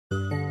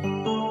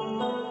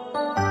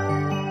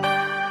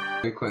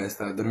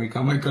Questa, dormi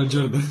con Michael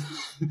Jordan.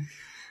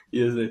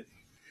 Io sei.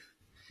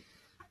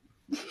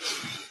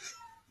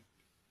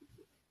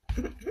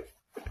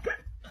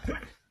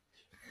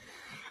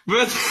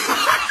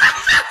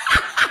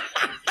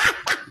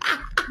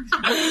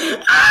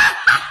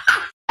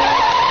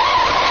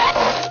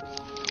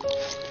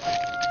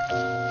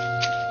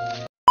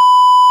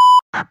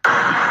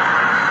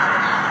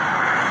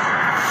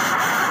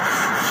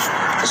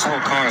 This whole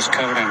car is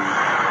covered in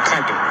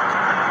carpet.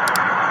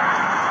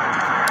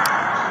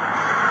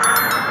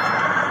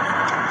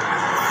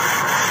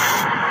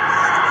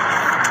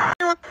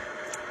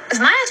 Is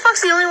my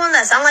Xbox the only one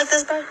that sound like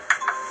this, bro?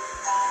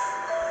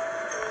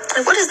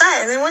 Like, what is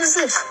that? And then what is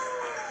this?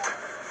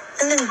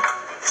 And then...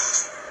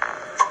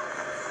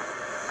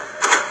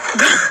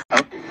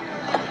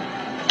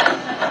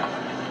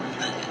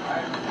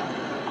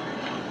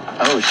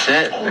 Oh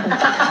shit.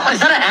 Is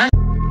that an ass?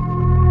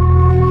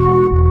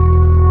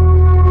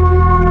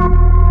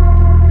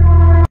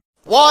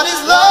 What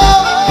is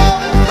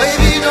love?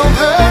 Baby, don't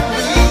hurt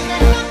me.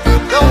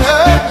 Don't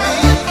hurt me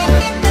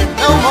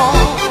no more.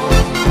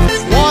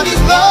 What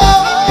is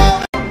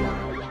love?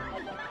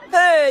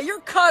 Hey,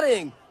 you're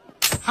cutting!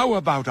 How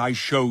about I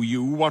show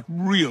you what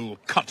real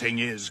cutting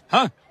is,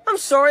 huh? I'm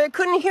sorry, I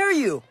couldn't hear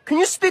you. Can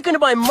you speak into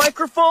my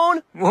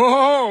microphone?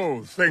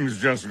 Whoa, things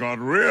just got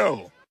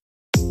real.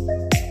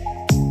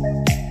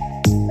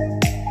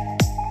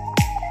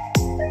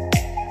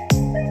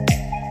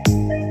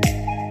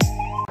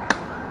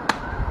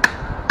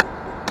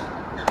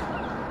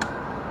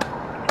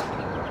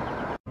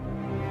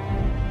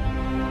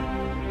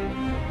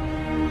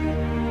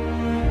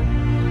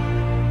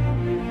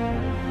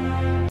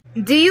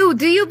 Do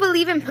you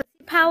believe in pussy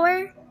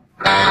power?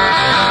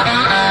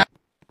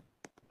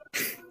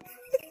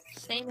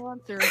 Same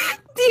answer.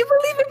 Do you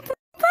believe in pussy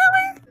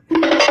power?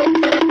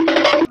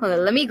 Hold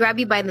on, let me grab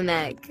you by the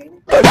neck.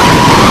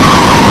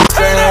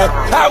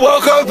 I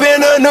woke up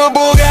in a new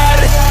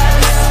Bugatti.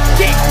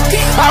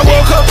 I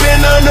woke up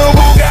in a new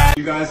Bugatti.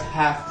 You guys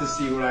have to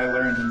see what I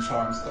learned in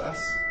charms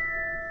class.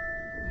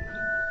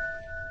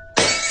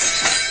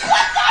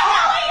 What the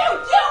hell are you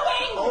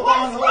doing?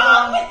 What's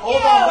wrong with you?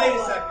 Hold on, wait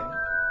a second.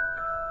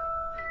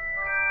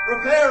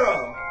 Reparo!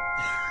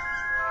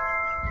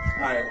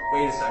 Alright,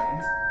 wait a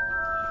second.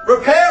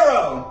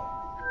 Reparo!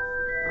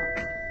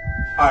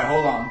 Alright,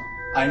 hold on.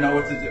 I know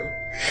what to do.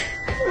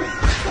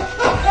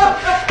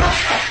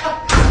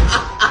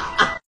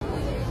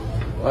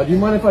 Do you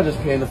mind if I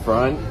just pay in the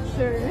front?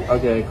 Sure.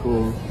 Okay,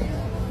 cool.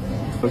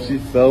 Oh, she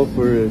fell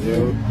for it,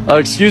 yo.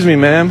 Excuse me,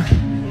 ma'am.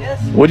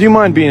 Yes? Would you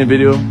mind being in a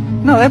video?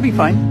 No, that'd be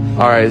fine.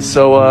 Alright,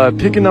 so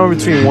pick a number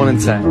between 1 and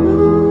 10.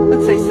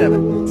 Let's say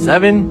 7.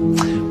 7?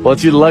 Well,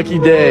 it's your lucky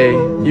day.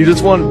 You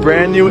just won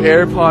brand new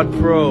AirPod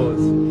Pros.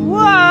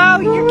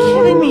 Wow, you're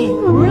kidding me.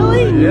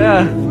 Really?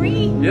 Yeah.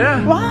 Free?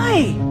 Yeah.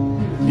 Why?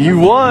 You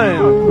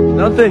won.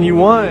 Nothing, you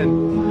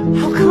won.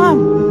 How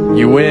come?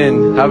 You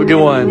win. Have a good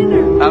one.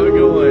 Have a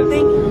good one.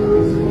 Thank you.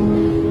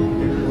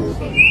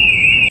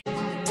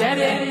 Dead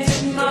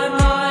ends in my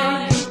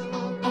mind.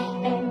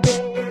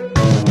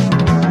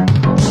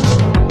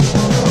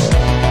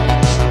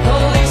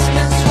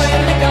 Policemen swear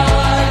to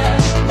God,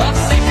 I'm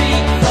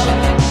sleeping from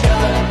the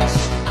guns.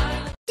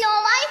 Your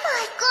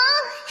Wi-Fi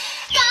girl,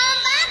 come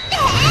back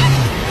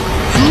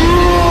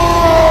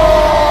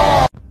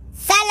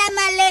Salam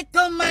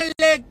alaikum,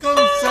 alaikum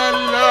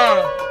salam.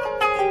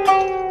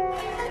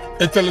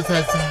 Échale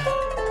salsa.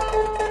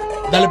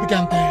 Dale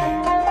picante.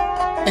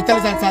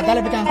 Échale salsa,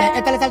 dale picante.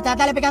 Échale salsa,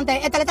 dale picante.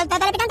 Échale salsa,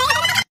 dale picante.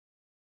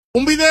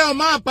 Un video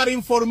más para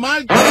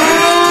informar.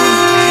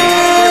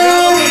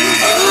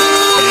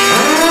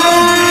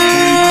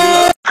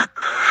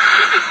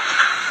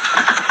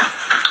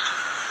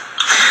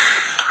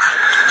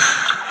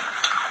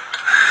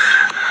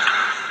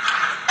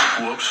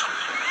 Whoops.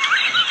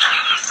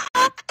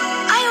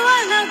 I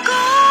wanna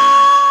go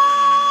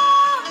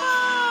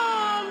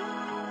home.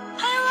 I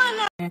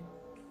wanna...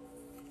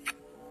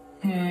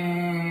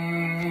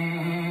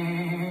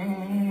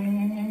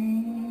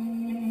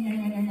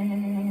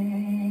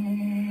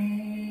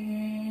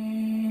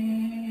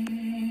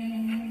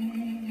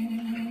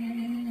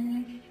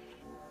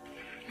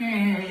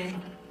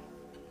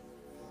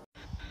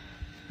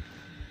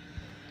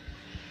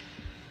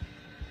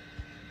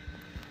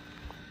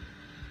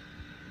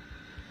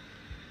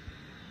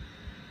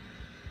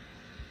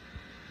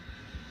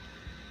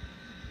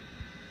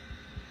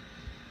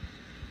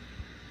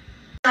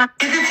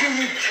 Give it to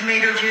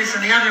tomato juice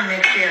and the other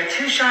mixture,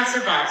 2 shots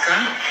of vodka.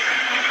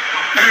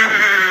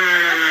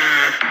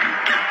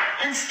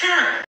 And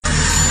stir.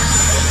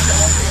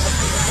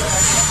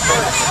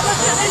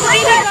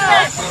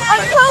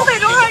 I'm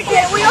COVID, alright,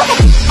 get we all...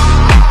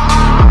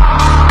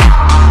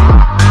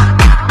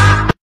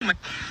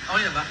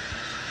 Okay na ba?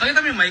 Nakita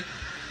mo yung mic?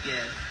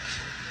 Yes.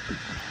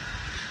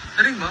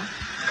 Narinig mo?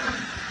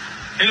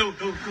 Hello,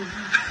 go, go.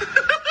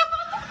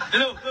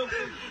 Hello, go, go.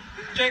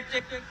 Check.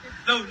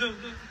 No.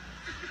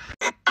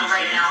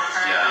 Right now,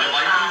 currently,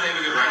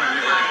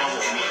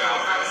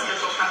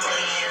 pharmaceutical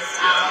companies,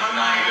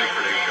 Not a good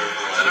predictor.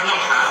 I don't know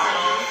how.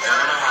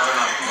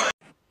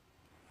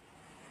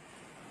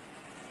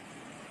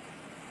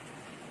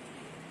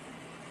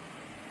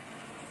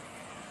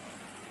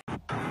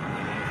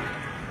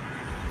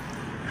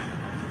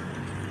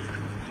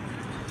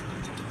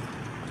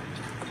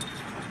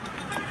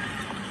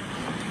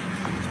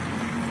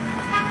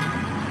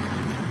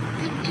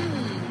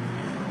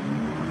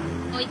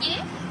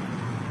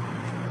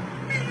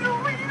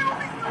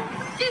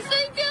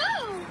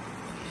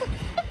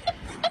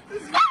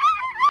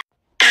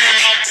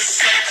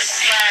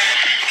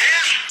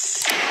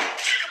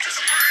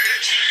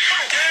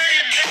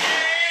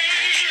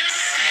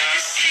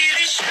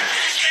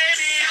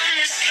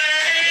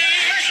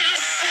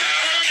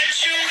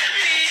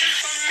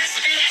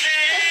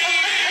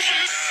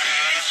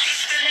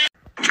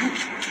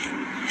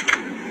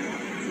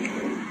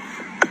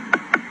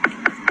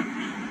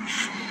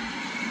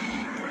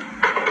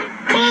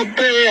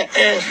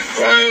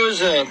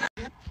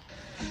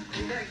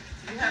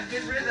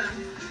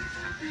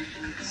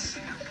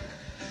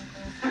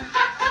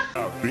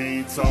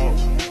 lean talk.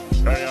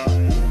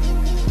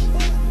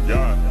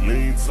 Yeah,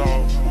 lean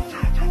talk.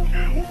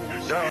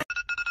 Yeah.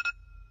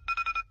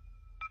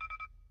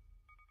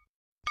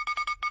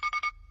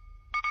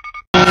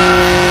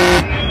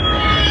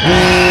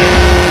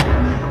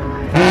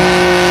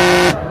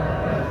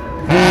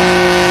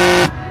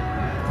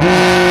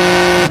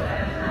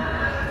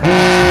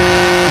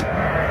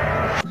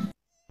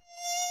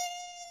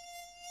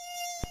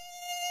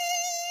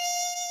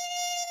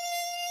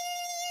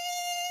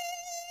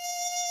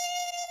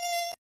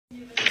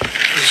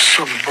 This is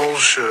some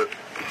bullshit.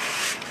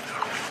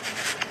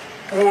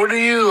 What are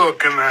you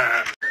looking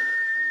at?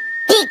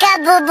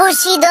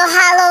 Peekaboo do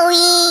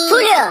Halloween.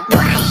 Julio,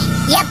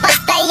 ya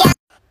basta ya.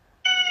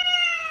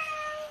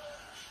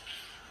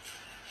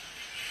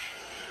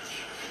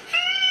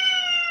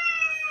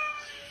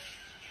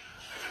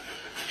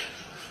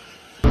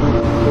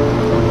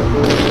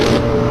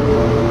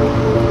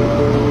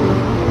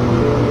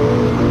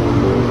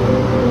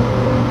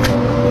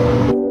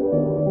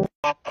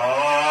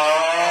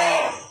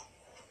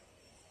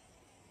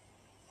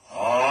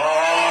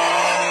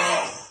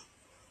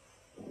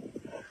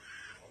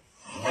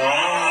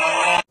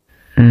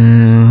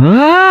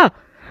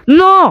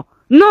 No!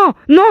 No!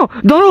 No!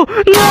 No!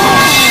 No!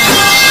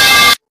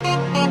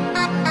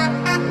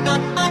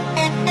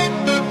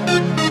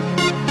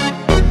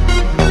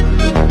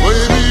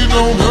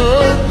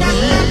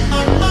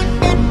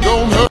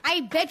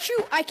 I bet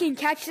you I can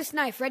catch this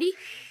knife. Ready?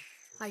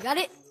 I got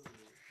it.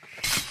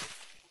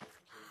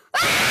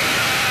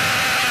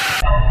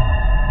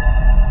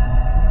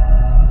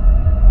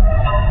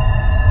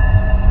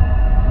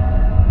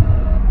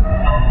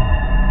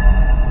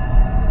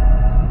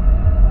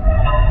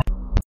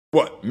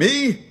 What,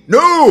 me?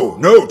 No,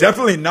 no,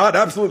 definitely not,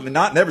 absolutely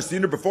not, never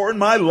seen her before in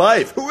my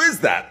life. Who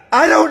is that?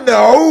 I don't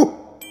know!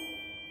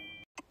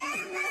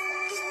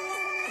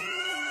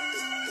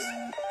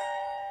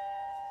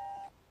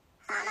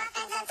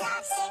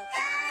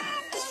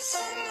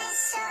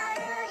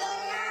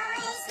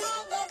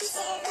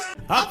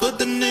 I put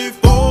the new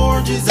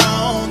forges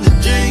on the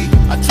G.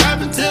 I trap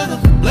until the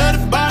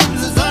bloody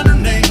bottoms is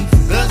underneath.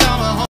 'Cause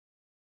I'm a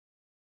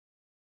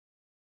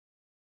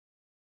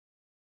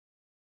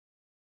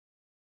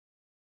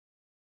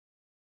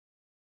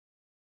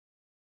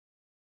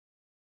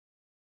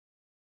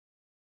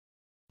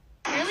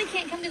I really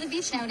can't come to the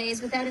beach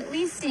nowadays without at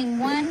least seeing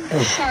one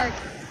shark.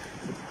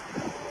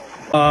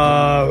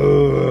 I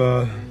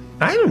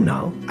don't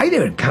know. I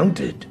never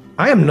counted.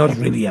 I am not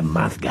really a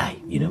math guy,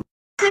 you know?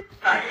 Tickle,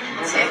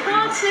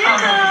 tickle.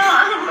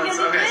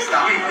 Okay,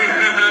 stop.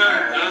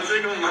 Don't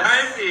tickle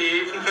my feet.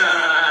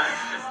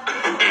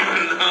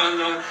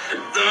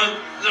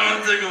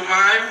 Don't tickle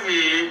my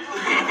feet.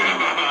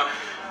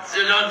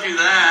 Don't do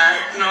that.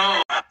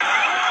 No.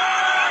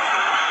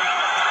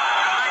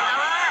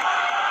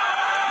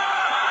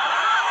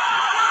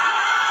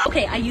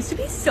 Okay, I used to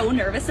be so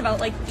nervous about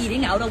like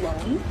eating out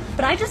alone,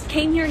 but I just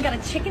came here and got a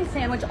chicken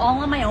sandwich all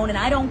on my own and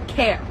I don't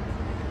care.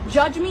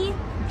 Judge me,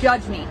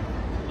 judge me.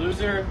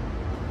 Loser.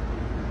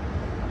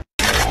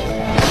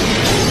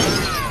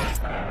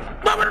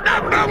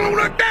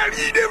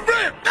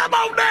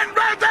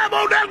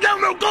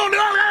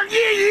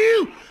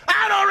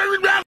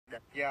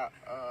 Yeah,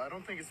 I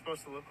don't think it's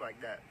supposed to look like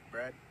that,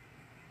 Brad.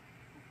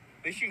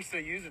 At least you can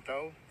still use it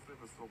though. See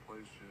if it still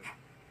plays shit.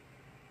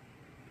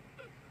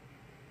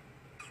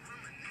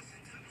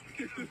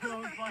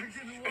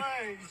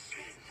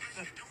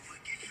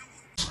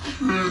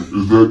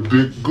 Is that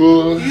dick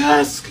good?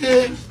 Yes,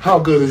 kid. How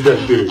good is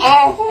that dick?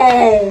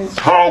 Oh!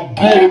 How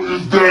good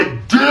is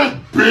that dick,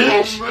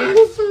 bitch?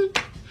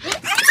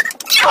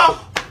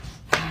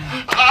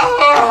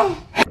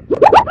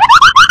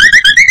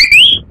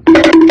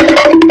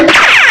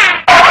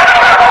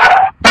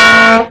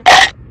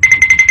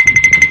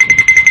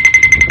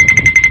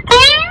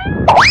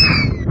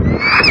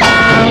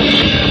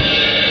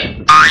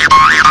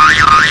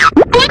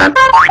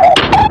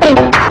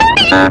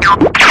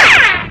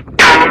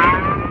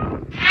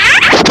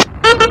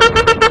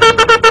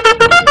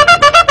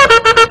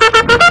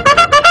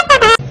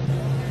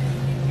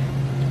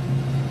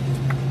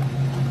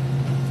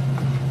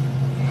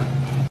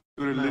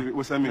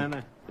 What's that mean?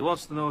 No. He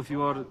wants to know if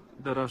you are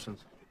the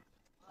Russians.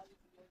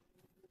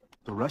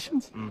 The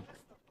Russians? No.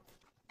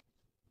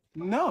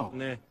 No.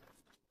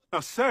 No,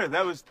 sir,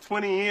 that was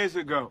 20 years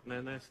ago. No,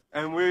 nice.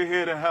 And we're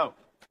here to help.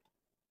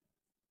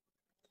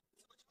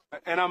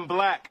 And I'm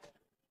black.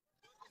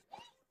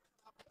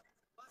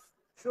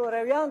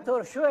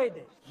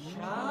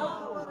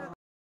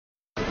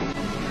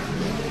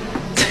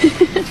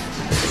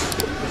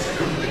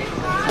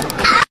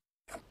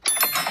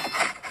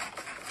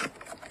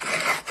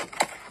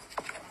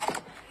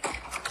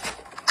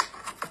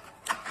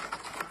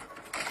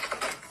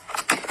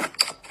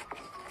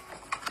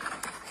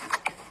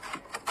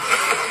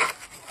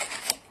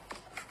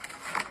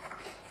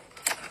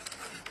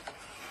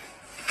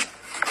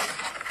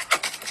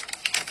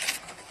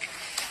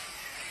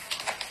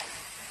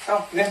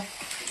 Oh, yeah.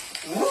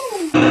 Woo.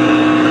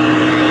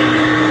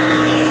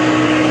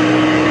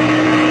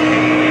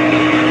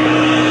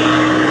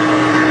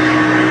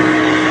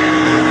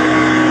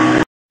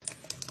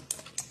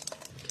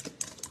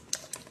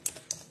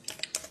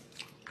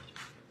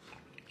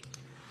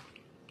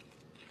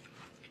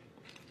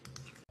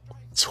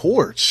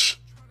 torch?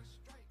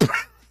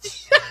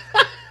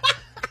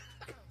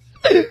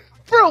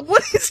 Bro,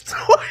 what is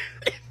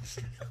torch?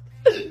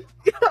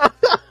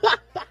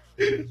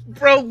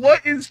 Bro,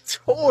 what is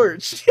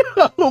torch?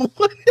 Yo,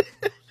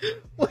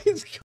 what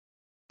is...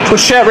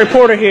 Chat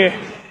reporter here.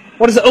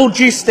 What does the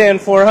OG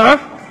stand for, huh?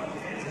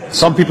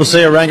 Some people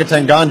say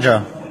orangutan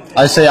ganja.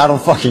 I say I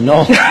don't fucking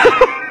know.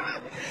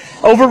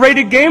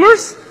 Overrated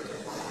gamers?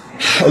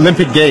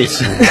 Olympic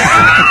gays.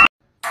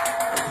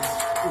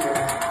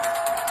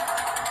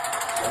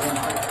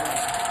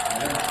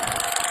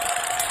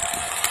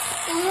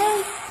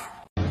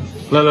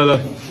 لا.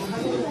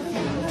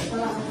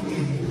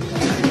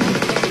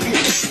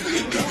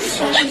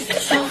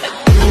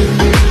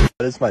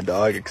 Why does my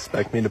dog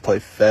expect me to play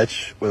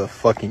fetch with a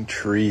fucking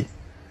tree?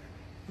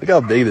 Look how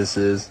big this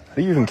is. How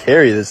do you even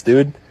carry this,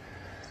 dude?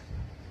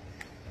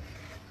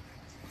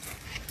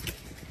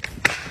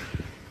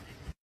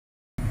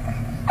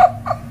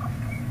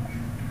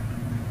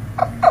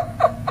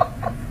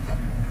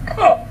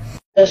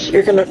 Yes,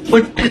 you're gonna...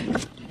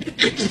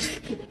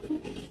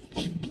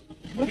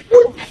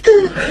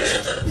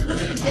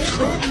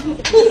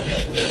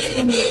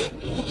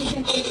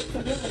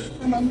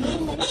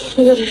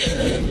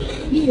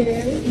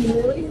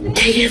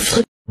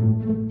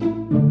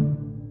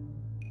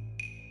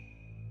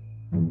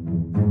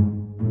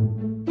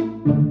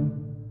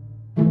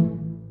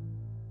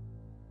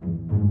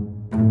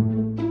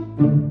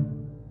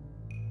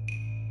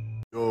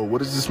 Yo,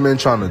 what is this man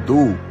trying to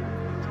do?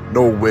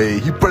 No way,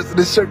 he pressing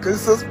his shirt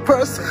because it says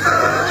press.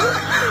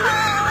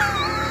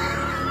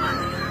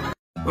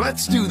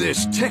 Let's do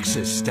this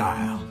Texas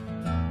style.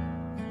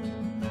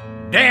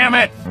 Damn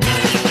it!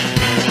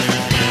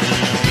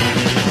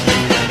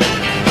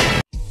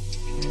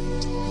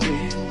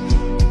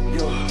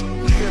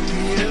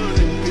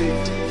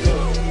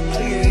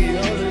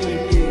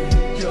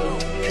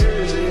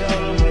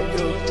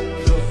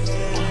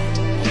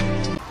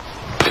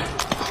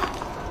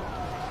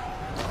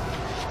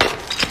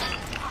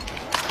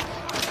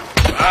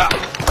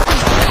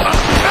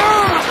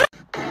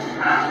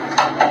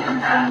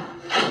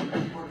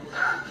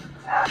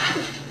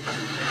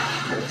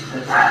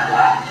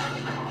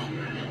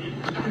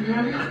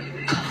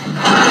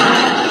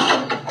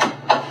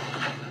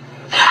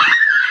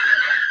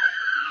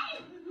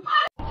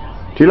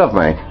 Do you love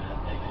me?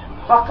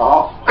 Fuck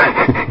off.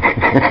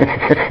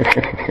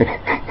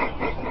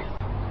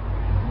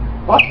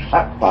 What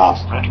fat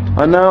bastard?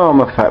 I know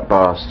I'm a fat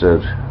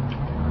bastard.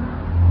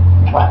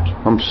 What?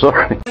 I'm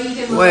sorry.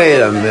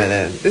 Wait a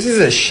minute. This is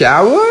a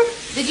shower?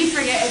 Did you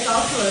forget it's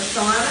also a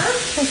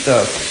sauna? What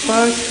the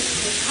fuck?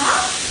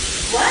 Huh?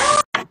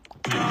 What?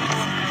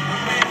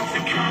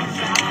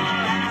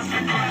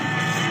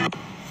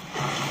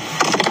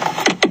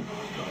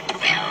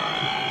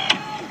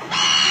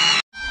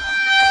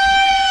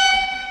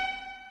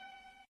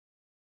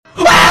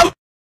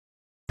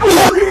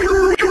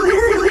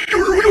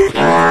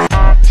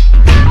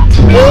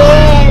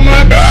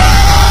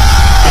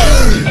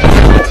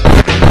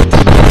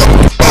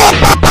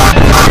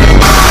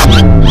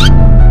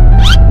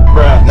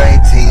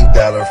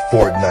 $19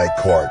 Fortnite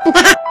card. What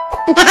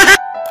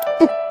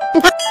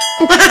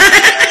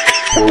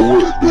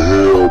the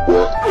hell,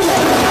 boy?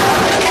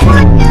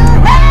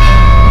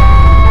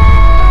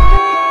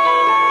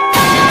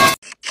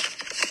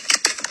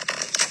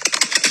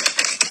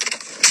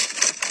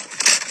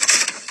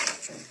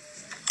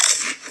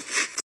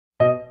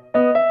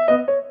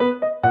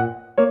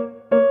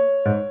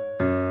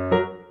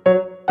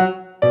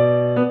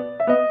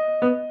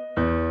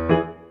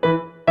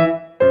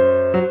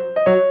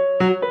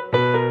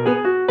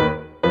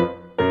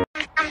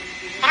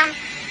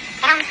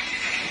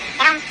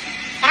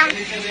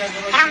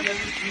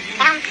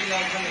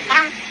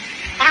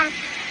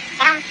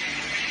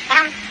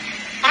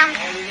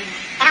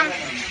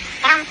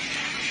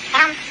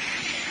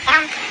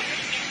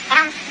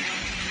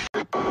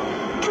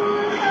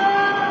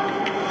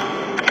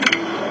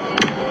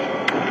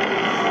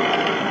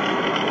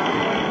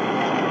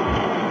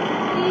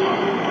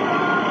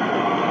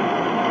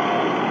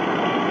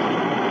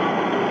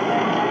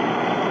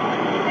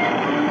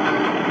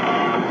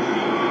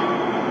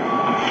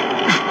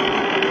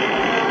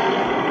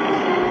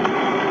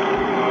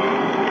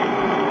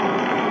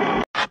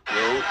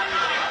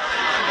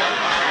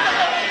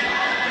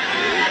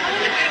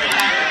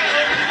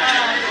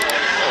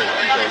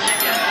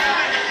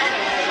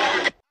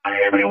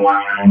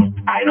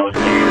 Everyone, I don't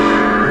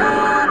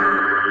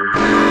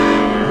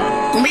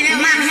Un video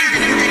más, mira,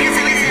 me gustaría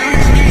saber si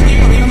aún tiene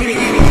tiempo viendo mi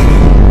video.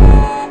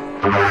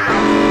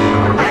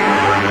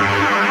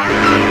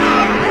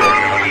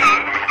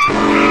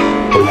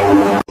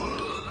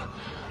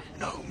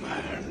 No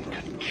man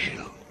can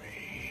kill me.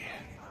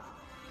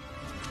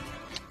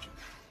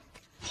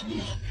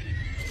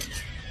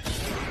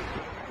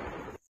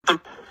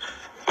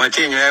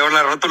 Machín, ya llegó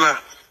la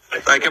rótula.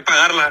 Hay que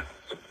pagarla.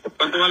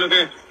 ¿Cuánto vale o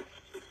qué?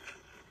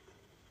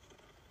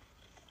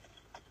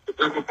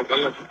 Tengo que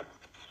pagarla.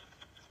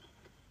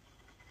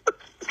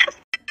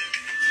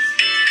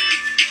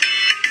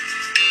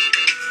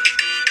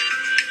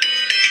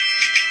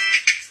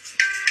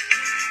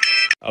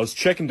 I was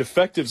checking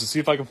defectives to see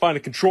if I can find a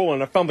controller,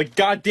 and I found the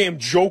goddamn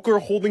Joker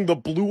holding the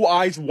Blue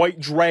Eyes White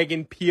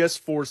Dragon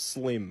PS4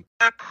 Slim.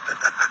 Gotcha.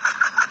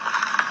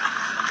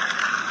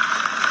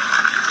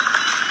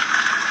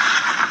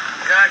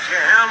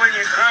 How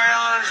many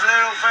crayons,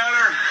 little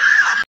feller?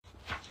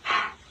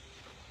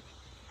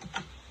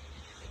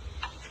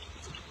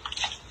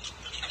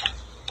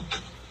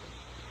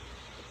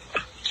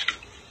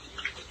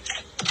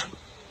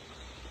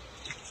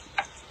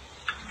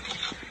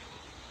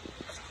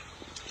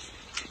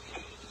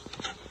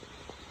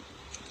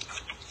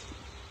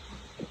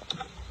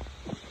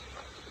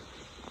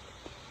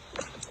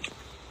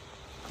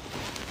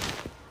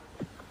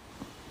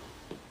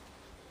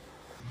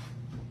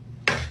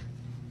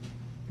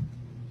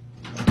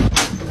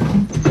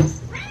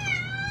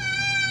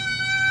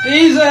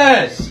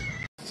 Jesus!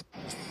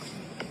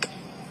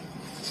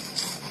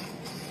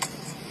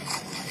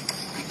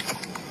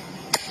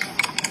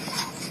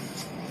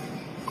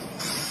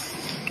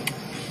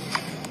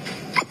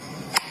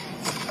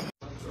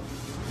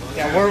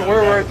 Yeah, we're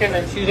working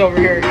and she's over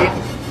here eating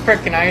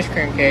frickin' ice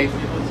cream cake.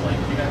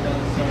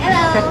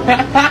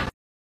 Hello.